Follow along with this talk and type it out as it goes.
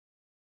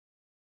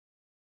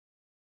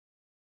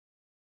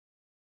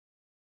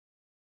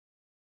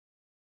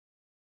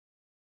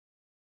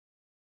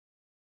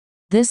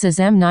This is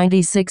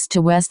M96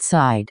 to West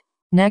Side.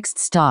 Next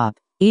stop,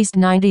 East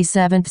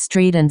 97th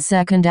Street and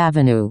 2nd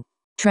Avenue.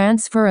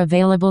 Transfer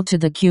available to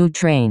the Q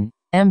train,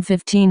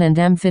 M15 and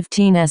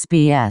M15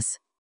 SBS.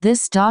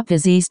 This stop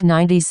is East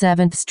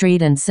 97th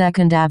Street and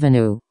 2nd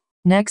Avenue.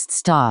 Next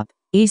stop,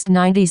 East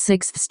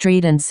 96th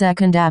Street and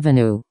 2nd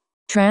Avenue.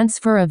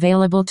 Transfer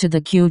available to the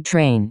Q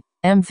train,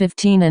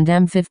 M15 and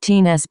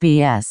M15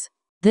 SBS.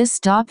 This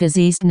stop is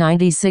East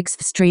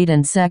 96th Street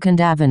and 2nd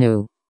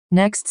Avenue.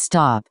 Next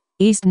stop,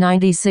 East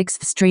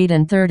 96th Street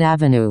and 3rd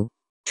Avenue.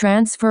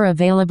 Transfer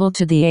available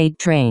to the 8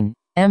 train,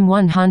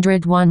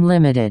 M101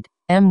 Limited,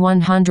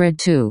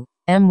 M102,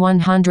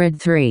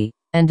 M103,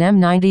 and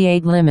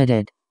M98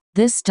 Limited.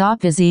 This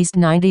stop is East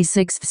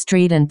 96th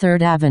Street and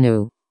 3rd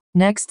Avenue.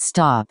 Next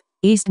stop,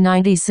 East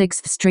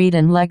 96th Street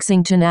and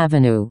Lexington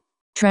Avenue.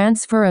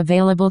 Transfer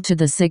available to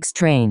the 6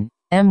 train,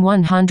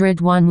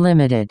 M101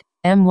 Limited,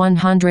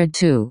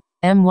 M102,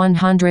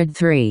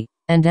 M103,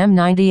 and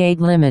M98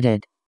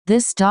 Limited.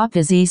 This stop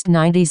is East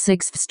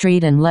 96th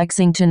Street and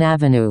Lexington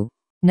Avenue.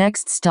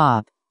 Next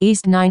stop,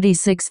 East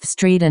 96th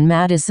Street and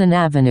Madison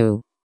Avenue.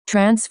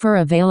 Transfer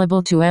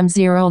available to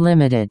M0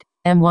 Limited,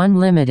 M1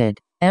 Limited,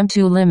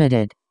 M2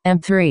 Limited,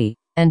 M3,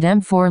 and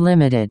M4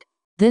 Limited.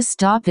 This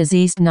stop is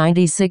East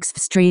 96th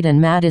Street and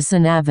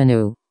Madison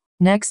Avenue.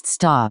 Next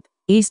stop,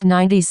 East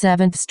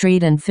 97th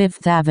Street and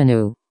 5th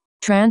Avenue.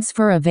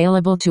 Transfer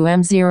available to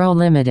M0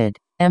 Limited,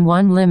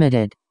 M1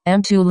 Limited,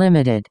 M2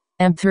 Limited,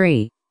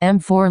 M3,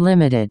 M4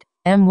 Limited,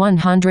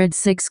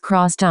 M106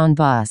 Crosstown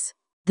Bus.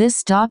 This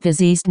stop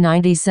is East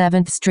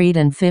 97th Street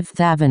and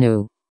 5th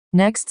Avenue.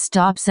 Next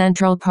stop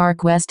Central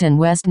Park West and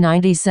West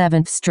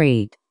 97th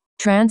Street.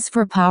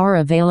 Transfer power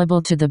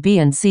available to the B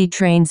and C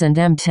trains and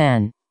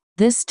M10.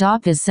 This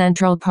stop is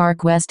Central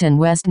Park West and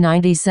West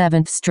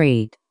 97th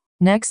Street.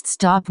 Next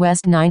stop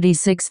West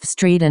 96th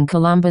Street and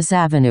Columbus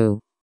Avenue.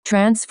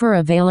 Transfer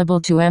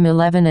available to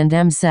M11 and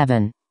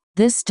M7.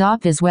 This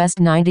stop is West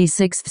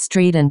 96th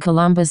Street and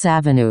Columbus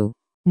Avenue.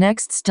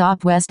 Next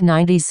stop West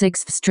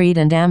 96th Street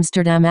and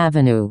Amsterdam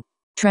Avenue.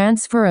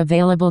 Transfer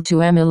available to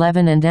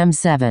M11 and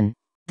M7.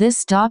 This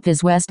stop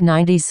is West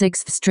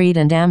 96th Street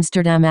and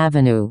Amsterdam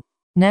Avenue.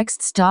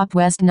 Next stop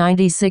West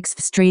 96th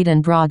Street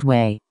and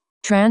Broadway.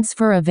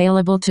 Transfer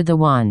available to the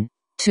 1,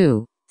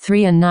 2,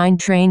 3 and 9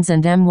 trains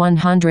and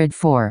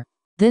M104.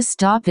 This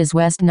stop is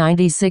West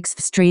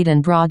 96th Street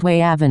and Broadway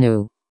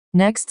Avenue.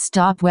 Next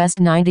stop West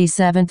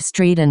 97th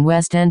Street and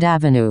West End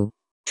Avenue.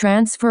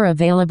 Transfer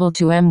available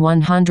to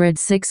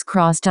M106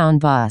 Crosstown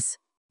Bus.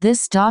 This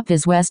stop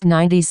is West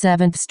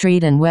 97th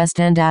Street and West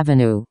End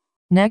Avenue.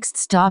 Next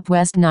stop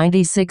West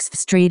 96th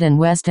Street and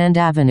West End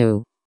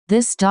Avenue.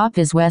 This stop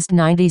is West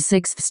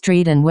 96th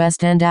Street and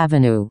West End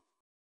Avenue.